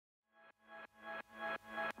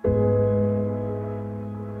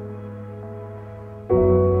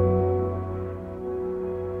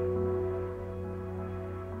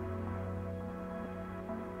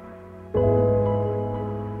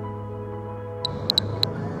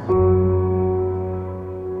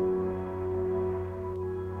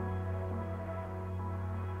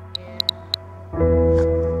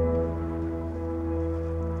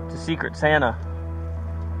Secret Santa.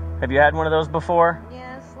 Have you had one of those before?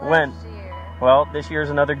 Yes, When? last year. Well, this year's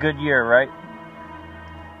another good year, right?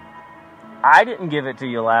 I didn't give it to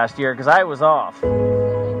you last year because I was off.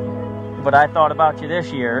 But I thought about you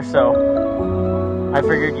this year, so I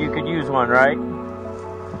figured you could use one, right?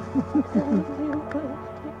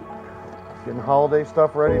 Getting holiday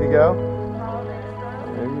stuff ready to go?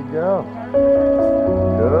 There you go.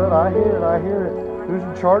 Good, I hear it, I hear it. Who's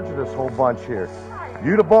in charge of this whole bunch here?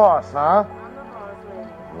 You the boss, huh?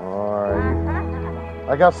 Alright.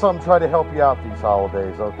 I got something to try to help you out these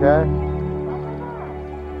holidays, okay?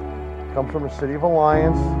 Comes from the city of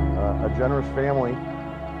Alliance, a generous family.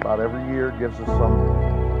 About every year gives us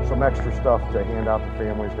some extra stuff to hand out to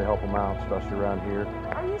families to help them out, especially around here.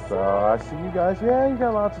 So I see you guys, yeah, you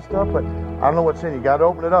got lots of stuff, but I don't know what's in it. You got to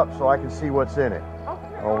open it up so I can see what's in it.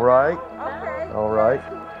 Okay. All right? Okay. All right.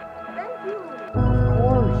 Thank you.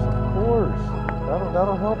 Of course.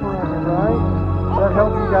 That'll help around here, right? Does that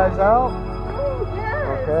help you guys out? Oh,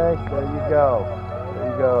 yes. Okay, there you go. There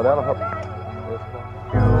you go. That'll help.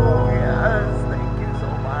 Oh, yes. Thank you so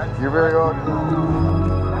much. You're very welcome.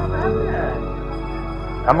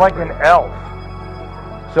 I'm like an elf.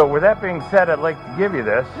 So with that being said, I'd like to give you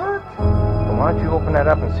this. So why don't you open that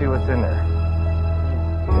up and see what's in there?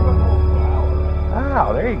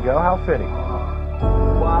 Wow, there you go. How fitting.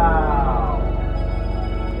 Wow.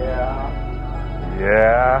 Yeah.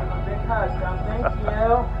 Yeah. A big hug, Tom. Thank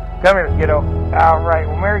you. Come here, kiddo. All right.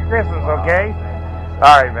 Well, Merry Christmas, okay?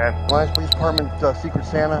 All right, man. Alliance Police Department Secret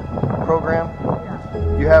Santa program.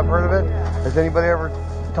 You have heard of it? Has anybody ever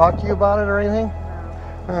talked to you about it or anything?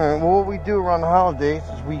 All right, well, what we do around the holidays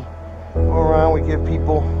is we go around, we give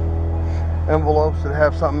people envelopes that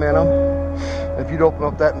have something in them. And if you'd open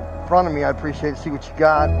up that in front of me, I'd appreciate to see what you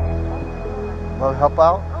got. Want to help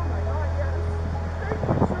out? Oh my God, yes.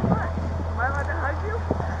 Thank you so much. Am I allowed to hug you?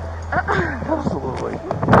 Absolutely.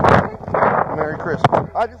 Merry Christmas.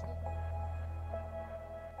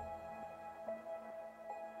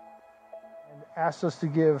 And asked us to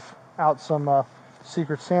give out some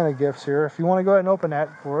Secret Santa gifts here. If you want to go ahead and open that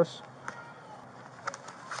for us.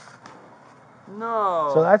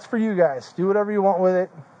 No. So that's for you guys. Do whatever you want with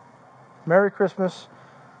it. Merry Christmas.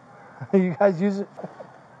 You guys use it.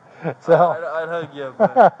 So I'd hug you,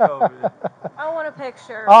 but COVID. I want a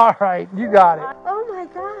picture. all right, you got it. Oh my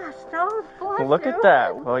gosh, no, bless Look you. at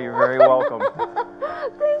that. Well, you're very welcome.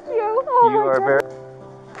 Thank you. Oh You my are God.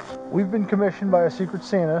 very... We've been commissioned by a Secret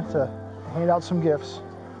Santa to hand out some gifts.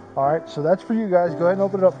 All right, so that's for you guys. Go ahead and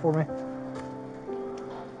open it up for me.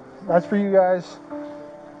 That's for you guys.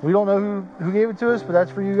 We don't know who gave it to us, but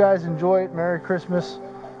that's for you guys. Enjoy it. Merry Christmas.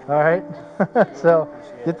 All right. So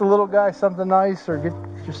get the little guy something nice, or get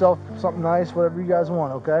yourself something nice, whatever you guys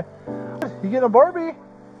want. Okay. You getting a Barbie?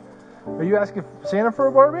 Are you asking Santa for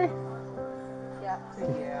a Barbie? Yeah.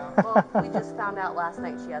 Well, we just found out last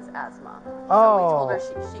night she has asthma. So Oh. we told her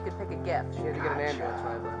she could pick a gift. She had to get an ambulance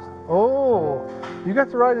ride last. Oh, you got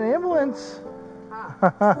to ride an ambulance.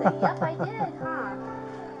 Yep, I did, huh?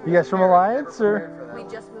 You guys from Alliance, or? We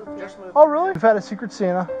just moved here. Oh, really? We've had a Secret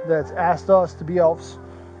Santa that's asked us to be elves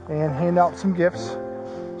and hand out some gifts.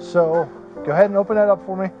 So go ahead and open that up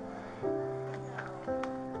for me.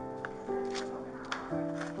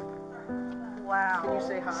 Wow. Can you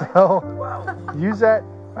say hi? So use that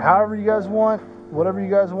however you guys want, whatever you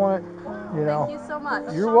guys want it. You know, Thank you so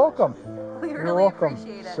much. you're welcome. We You're really welcome.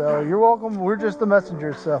 appreciate it. So you're welcome. We're just the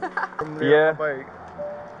messengers. So Yeah.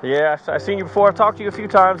 Yeah, I've seen you before. I've talked to you a few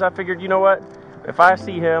times. I figured, you know what? If I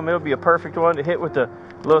see him, it'll be a perfect one to hit with the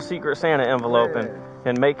little Secret Santa envelope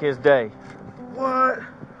and make his day. What?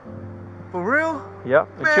 For real? Yep,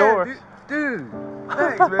 it's Man, yours. dude.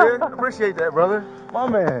 Thanks, man. Appreciate that, brother. My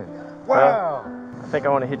man. Wow. I think I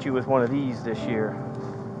want to hit you with one of these this year.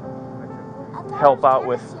 Help out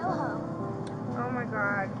with... Oh my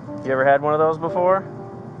God. You ever had one of those before?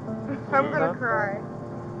 I'm gonna cry.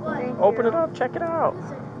 Thank Open you. it up, check it out.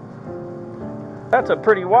 That's a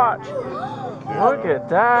pretty watch. Look at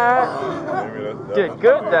that. Did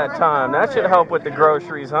good that time. That should help with the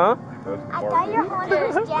groceries, huh? I got your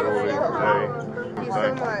Honduras Thank you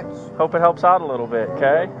so much. Hope it helps out a little bit,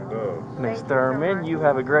 okay? Miss Thurman, you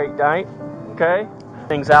have a great night, okay?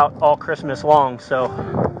 Things out all Christmas long, so...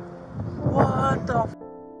 What the f...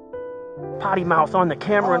 Potty mouth on the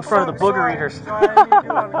camera in front of the booger eaters.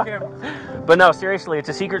 But no, seriously, it's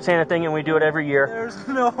a Secret Santa thing, and we do it every year. There's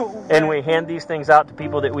no way. And we hand these things out to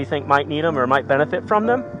people that we think might need them or might benefit from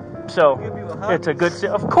them. So it's a good...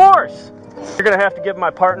 Of course! You're going to have to give my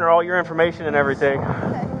partner all your information and everything.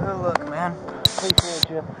 Oh, look, man. Appreciate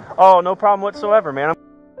you. Oh, no problem whatsoever, man.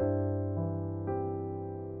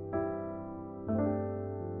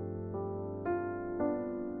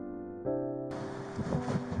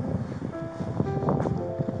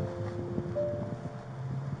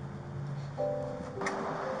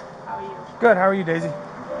 How are you? Good. How are you, Daisy? I'm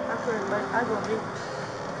good, man. I'm gonna be.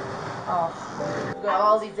 Oh, you got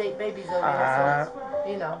all these 8 babies over here, so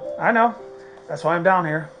you know. I know. That's why I'm down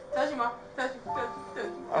here. Touch you, Mom. Touch you.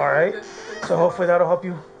 All right. So hopefully that'll help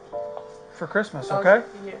you for Christmas, okay?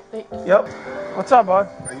 Yeah, thank you. Yep. What's up, bud?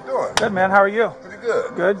 How you doing? Good, man. How are you? Pretty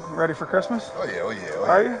good. Good. Ready for Christmas? Oh yeah, oh yeah, oh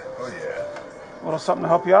Are yeah. you? Oh yeah. A little something to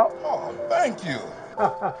help you out? Oh, thank you.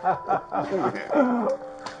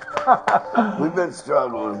 We've been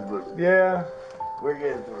struggling, but Yeah. we're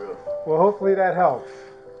getting through. Well, hopefully that helps.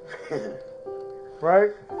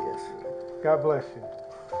 Right? Yes, sir. God bless you.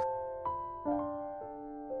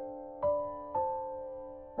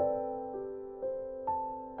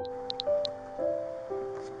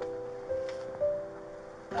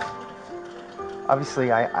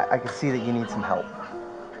 Obviously, I can see that you need some help.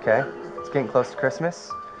 Okay? It's getting close to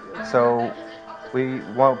Christmas, so we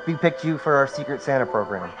picked you for our Secret Santa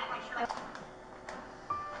program.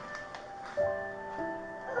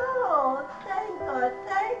 Oh, thank God.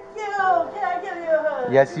 Thank you. Can I give you a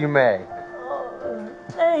hug? Yes, you may. Oh,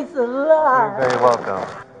 thanks a lot. You're very welcome.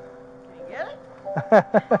 Can you get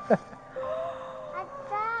it?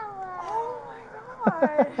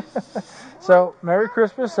 So, Merry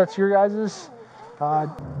Christmas. That's your guys'.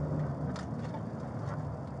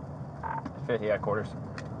 50 headquarters.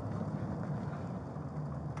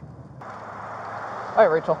 All right,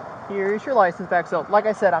 Rachel, here's your license back. So, like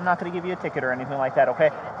I said, I'm not going to give you a ticket or anything like that,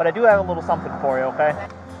 okay? But I do have a little something for you, okay?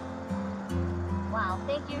 Wow,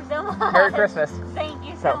 thank you so much. Merry Christmas. Thank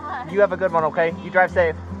you so much. You have a good one, okay? You drive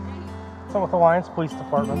safe. Plymouth Alliance Police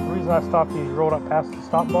Department. The reason I stopped you is you rolled up past the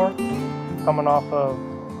stop bar, coming off of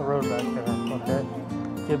the road back there, okay?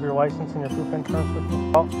 Do you have your license and your proof of insurance with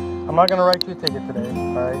you? Well, I'm not going to write you a ticket today,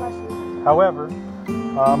 all right? However,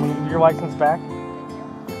 I'm going to give you your license back,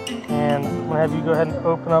 and I'm going to have you go ahead and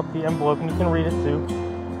open up the envelope, and you can read it too.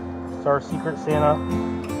 It's our Secret Santa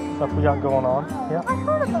stuff we got going on. Yeah. I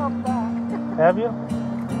heard about that. Have you?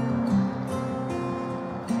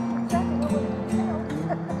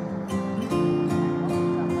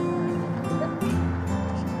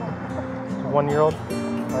 One-year-old?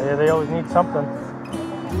 Oh, yeah, they always need something.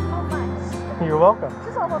 You're welcome.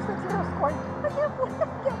 She's almost 6 years old. I can't believe I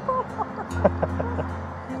can't pull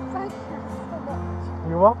Thank you so much.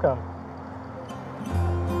 You're welcome.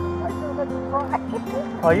 I feel like I'm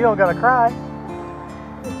crying. Oh, you don't gotta cry.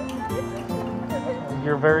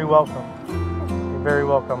 You're very welcome. You're very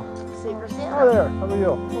welcome. Secret Santa. Hi there. How are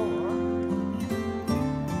you?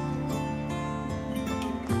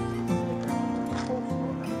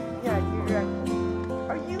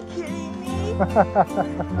 Are you kidding me?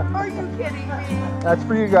 Are you kidding me? That's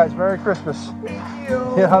for you guys. Merry Christmas. Thank you.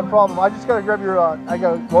 Yeah, no problem. I just gotta grab your. I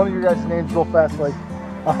got one of your guys' names real fast, like.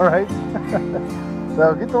 All right.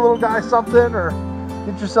 So get the little guy something, or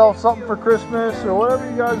get yourself something for Christmas, or whatever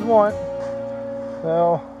you guys want.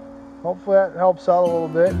 So hopefully that helps out a little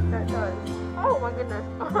bit. That does. Oh my goodness.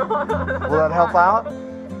 Will that help out?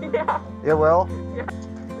 Yeah. It will? Yeah.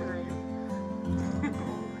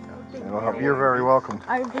 It'll help. You're very welcome.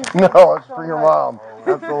 I just No, it's for your mom.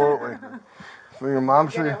 Absolutely. For your mom.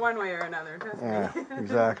 get it one way or another. Trust Yeah, me.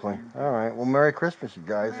 exactly. All right. Well, Merry Christmas, you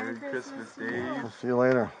guys. Merry Christmas, Dave. We'll see you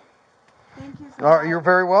later. Thank you so All right, you're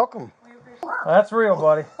very welcome. That's real,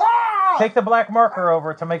 buddy. Take the black marker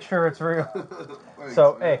over to make sure it's real.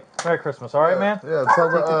 So, hey, Merry Christmas, all right, man? Yeah, tell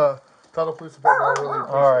the police department I really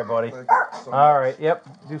appreciate it. All right, buddy. Thank you so much. All right, yep.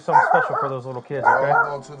 Do something special for those little kids, okay? I'm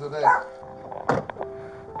going to today.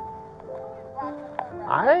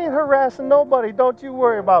 I ain't harassing nobody. Don't you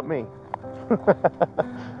worry about me.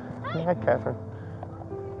 Hi, Catherine.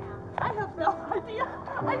 I have no idea.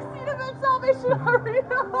 I've seen him at Salvation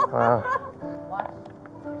Arena. Wow.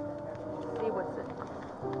 See what's it.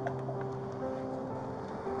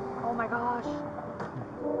 Oh my gosh.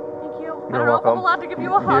 Thank you. I don't know if I'm allowed to give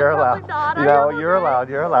you a hug. You're Probably allowed. not. No, you're allowed.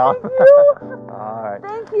 You're allowed. Thank you. All right.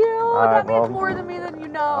 Thank you. right, That means well- more to me than you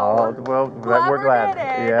know. Oh, well, Whoever we're glad. did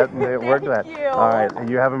it. Yeah, we're Thank glad. you. All right, and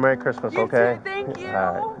you have a Merry Christmas, You okay? too. Thank you.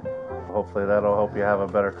 All right. Hopefully that'll help you have a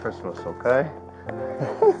better Christmas, okay?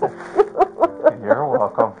 You're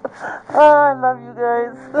welcome. Oh, I love you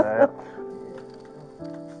guys. All right.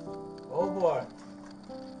 Oh, boy.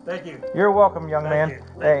 Thank you. You're welcome, young man.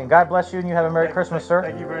 Hey, and God bless you, and you have a Merry Christmas, sir.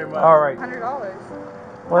 Thank you very much. All right.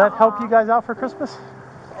 $100. Will that help you guys out for Christmas?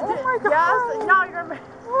 Oh my gosh. Yes. No, you're.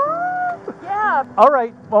 Yeah. All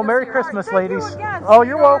right. Well, Merry sweetheart. Christmas, Thank you ladies. again, Oh,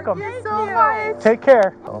 you're sweetheart. welcome. Thank you so much. Take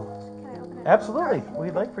care. Absolutely.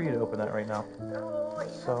 We'd like for you to open that right now. Oh,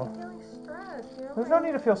 So. I'm feeling stressed, you know? There's no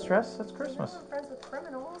need to feel stressed. It's Christmas. I'm friends with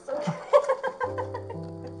criminals.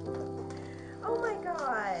 Oh my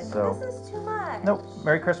God. So, this is too much. Nope.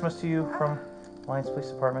 Merry Christmas to you from Alliance Police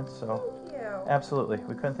Department. So, Thank you. absolutely.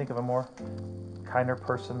 We couldn't think of a more kinder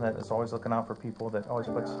person that is always looking out for people, that always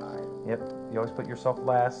puts, you always put yourself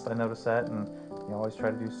last. I noticed that, and you always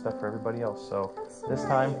try to do stuff for everybody else. So, this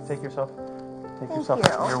time, take yourself.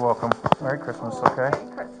 You're welcome. Merry Christmas, okay?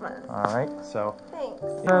 Merry Christmas. All right, so. Thanks.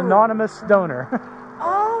 An anonymous donor.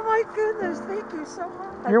 Oh my goodness, thank you so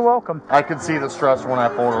much. You're welcome. I could see the stress when I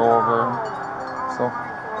pulled her over.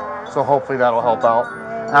 So hopefully that'll help out.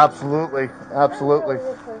 Absolutely. Absolutely.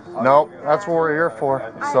 Nope, that's what we're here for.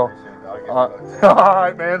 So, all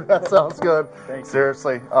right, man, that sounds good.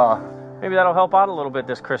 Seriously. Maybe that'll help out a little bit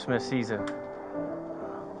this Christmas season.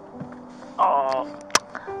 Oh.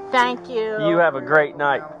 Thank you. You have a great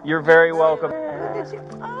night. You're very welcome. Look at you.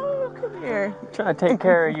 Oh, come here. I'm trying to take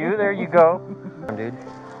care of you. There you go. Dude.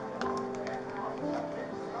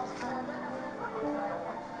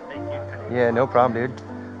 Yeah, no problem, dude.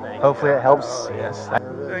 Hopefully it helps. Yes.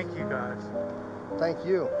 Thank you, guys. Thank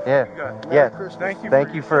you. Yeah. Merry Yeah. Christmas.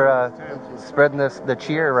 Thank you for spreading the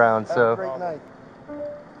cheer around. Have a So. great night.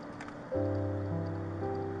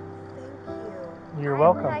 You're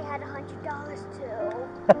welcome. I had $100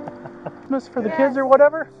 too. Christmas for the kids or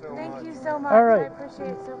whatever? Thank you so much. All right. I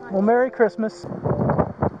appreciate it so much. Well, Merry Christmas.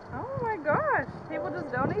 Oh my gosh. People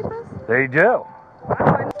just donate this? They do.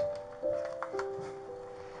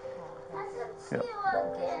 Yep.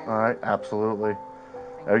 All right, absolutely.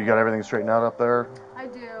 Oh, you got everything straightened out up there? I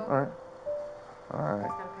do. All right. All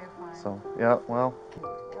right. So, yeah, well.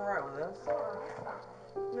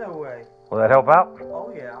 No way. Will that help out?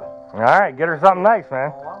 Oh, yeah. All right, get her something nice,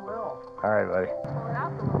 man. Oh, I will. All right, buddy.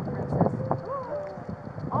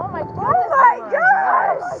 Oh my goodness. Oh my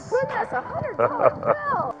gosh. Oh my goodness, $100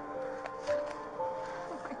 bill.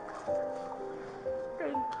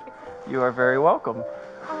 You are very welcome.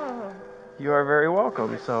 Oh. You are very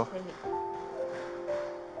welcome. So,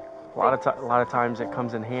 a lot of times it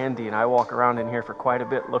comes in handy, and I walk around in here for quite a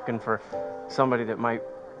bit looking for somebody that might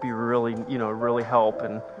be really, really help.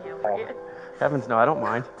 And heavens no, I don't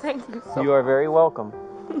mind. Thank you so You are very welcome.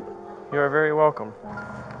 You are very welcome.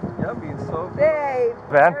 Yeah, being so. Dave.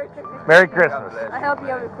 Ben, Merry Christmas. I hope you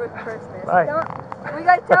have a good Christmas. Bye. We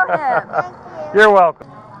gotta tell him. You're welcome.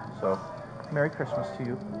 So, Merry Christmas to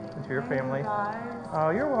you and to your family. Oh,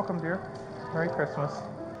 you're welcome, dear. Merry Christmas.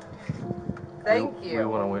 Thank you. We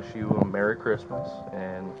want to wish you a Merry Christmas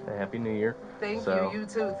and a Happy New Year. Thank you. You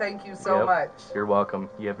too. Thank you so Yep. much. You're welcome.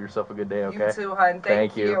 You have yourself a good day, okay? You too, hon.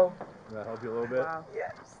 Thank you. you. Does that help you a little bit?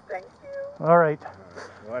 Yes, thank you. All right.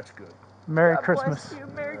 Well, that's good. Merry God Christmas. bless you.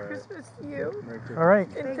 Merry Christmas to you. Merry Christmas. All right.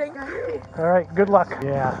 And thank you. All right. Good luck.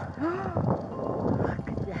 Yeah.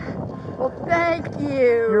 Well, thank you.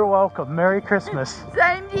 You're welcome. Merry Christmas.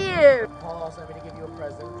 Same to you. Paul also going to give you a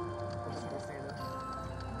present from Secret Santa.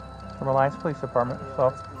 From Alliance Police Department.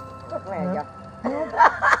 So, Man,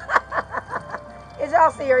 is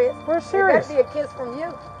y'all serious? We're serious. That'd be a kiss from you.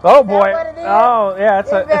 Oh Is that boy. what it is? Oh yeah,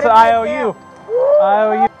 it's It an better be IOU.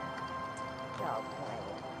 IOU.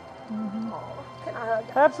 Can I hug?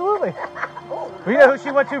 Absolutely. You know who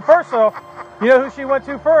she went to first, though. You know who she went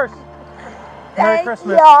to first. Merry Thank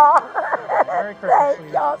Christmas. y'all. Merry Christmas.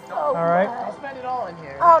 Thank y'all so All right. much. I'll spend it all in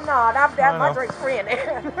here. Oh no, I'm I my know. drink's free in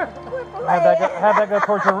there. Have that go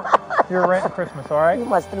towards your rent and Christmas. All right. You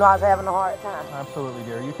must know I was having a hard time. Absolutely,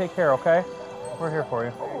 dear. You take care, okay? We're here for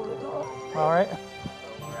you. All right.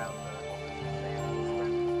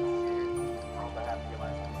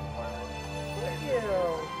 Thank you.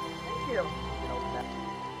 Thank you.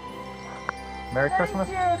 Merry Christmas.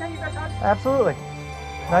 Thank you. Absolutely.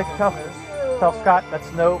 Now, tell Scott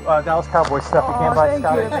that's no Dallas Cowboys stuff. You can't buy thank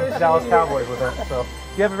Scott you. anything Dallas Cowboys with it. So,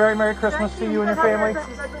 you have a very Merry Christmas to you and your family.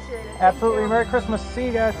 Absolutely, Merry Christmas. See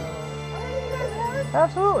you guys.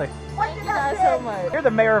 Absolutely. Thank you guys so much. You're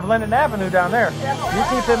the mayor of Linden Avenue down there. You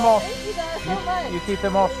keep them all. You keep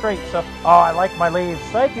them all straight. So, oh, I like my leaves.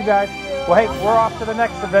 Thank you guys. Well, hey, we're off to the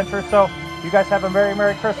next adventure. So, you guys have a very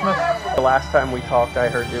Merry Christmas. The last time we talked, I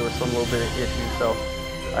heard there was some little bit of issue, so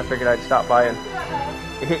I figured I'd stop by and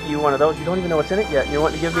hit you one of those. You don't even know what's in it yet, and you're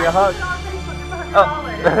wanting to give me a hug.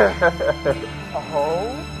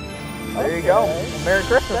 Oh. There you go. Merry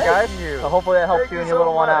Christmas, guys. So hopefully that helps you and your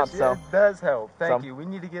little one out. So It does help. Thank So- you. We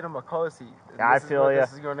need to get him a car seat. Yeah, I This is feel where ya.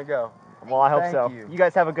 This is going to go. well, I hope Thank so. you. You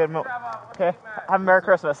guys have a good Okay. Have a Merry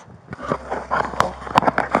Christmas.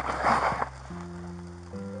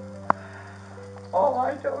 Oh,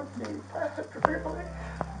 I don't need that, really.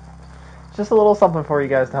 Just a little something for you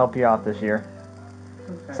guys to help you out this year.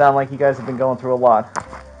 Sound like you guys have been going through a lot.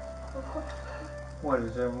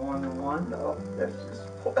 Is there more than one? No, there's just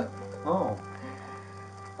one. Oh.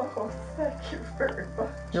 Oh, thank you very much.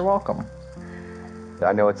 You're welcome.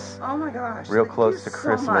 I know it's Oh my gosh. real thank close you to so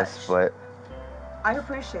Christmas, much. but I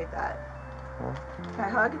appreciate that. Can I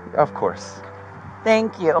hug? of course.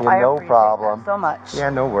 Thank you. Yeah, I no appreciate problem. that so much. Yeah,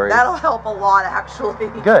 no worries. That'll help a lot, actually.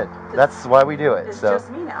 Good. That's why we do it. It's So.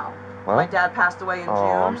 just me now. Well, My dad passed away in June,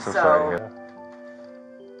 I'm so sorry to hear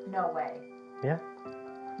No way. Yeah.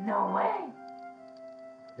 No way.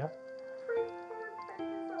 Yeah.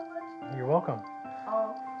 You're welcome.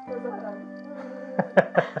 Oh,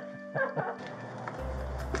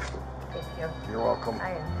 You're welcome.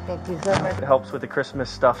 Thank you so much. It helps with the Christmas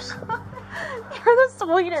stuffs. You're the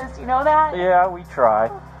sweetest, you know that? Yeah, we try.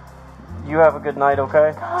 You have a good night,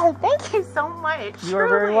 okay? God, thank you so much. You are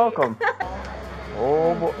very truly. welcome.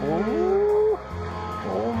 Oh, ooh.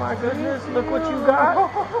 Oh my goodness, look what you got.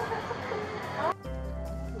 Oh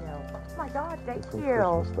my God, thank you.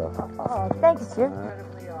 Christmas stuff. Oh, thanks, you.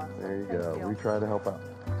 There you go. We try to help out.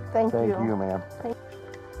 Thank Thank you. you, ma'am. Thank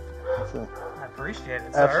I appreciate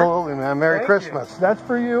it, sir. Absolutely, man. Merry Thank Christmas. That's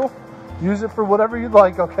for you. Use it for whatever you'd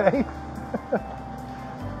like, okay?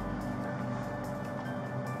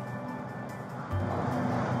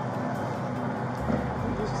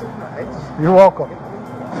 You're welcome.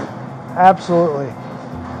 Absolutely.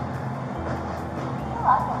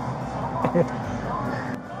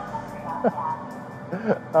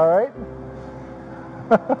 All right.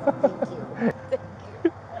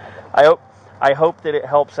 I hope that it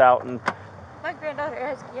helps out. And My granddaughter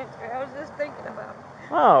has cancer. I was just thinking about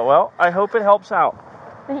it. oh well, I hope it helps out.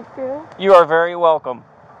 Thank you. You are very welcome.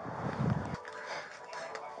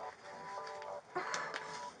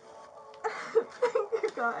 Thank you,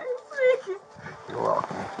 guys. Thank you. You're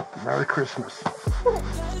welcome. Merry Christmas.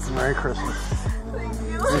 Merry Christmas. Thank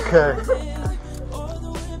you. Okay.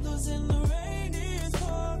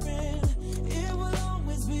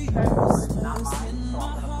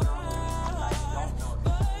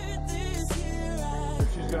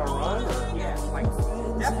 She's gonna run, or? Yeah, like,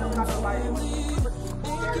 definitely not gonna buy it.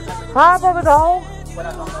 Hi, Bubba Doll. But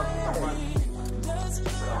I don't know if you run.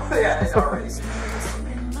 Yeah, it's already.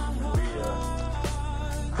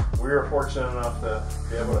 We were fortunate enough to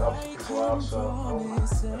be able to help some people out, so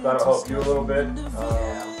if that'll help you a little bit.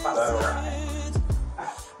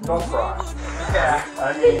 Don't cry. Yeah.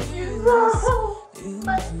 I mean,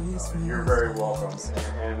 you're very welcome,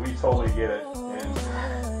 and we totally get it.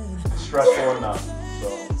 And it's stressful enough, so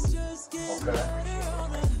okay.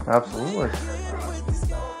 Absolutely.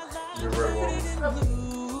 You're very welcome.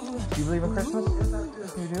 Do you believe in Christmas?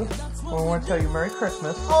 You do? Well, I want to tell you Merry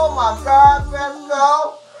Christmas. Oh my God, let's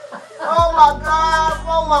go. Oh my God,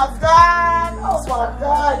 oh my God, oh my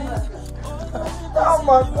God. Oh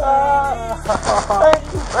my God.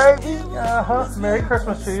 Thank you, baby. Merry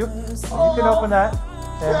Christmas to you. You can open that.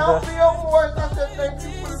 And, Tell me your words. I said thank you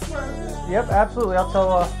for the present. yep, absolutely. I'll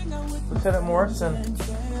tell Lieutenant Morris and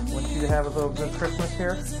want you to have a little good Christmas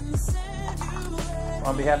here.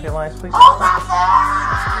 On behalf of the Alliance Police. Oh my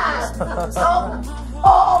God.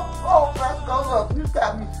 Oh, let's go. Look, you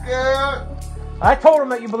got me scared. I told them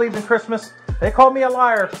that you believed in Christmas. They called me a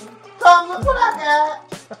liar. Tom, look what I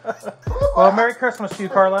got. Well, Merry Christmas to you,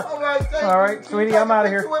 Carla. All right, thank All right, you. sweetie, I'm out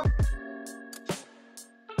of here. With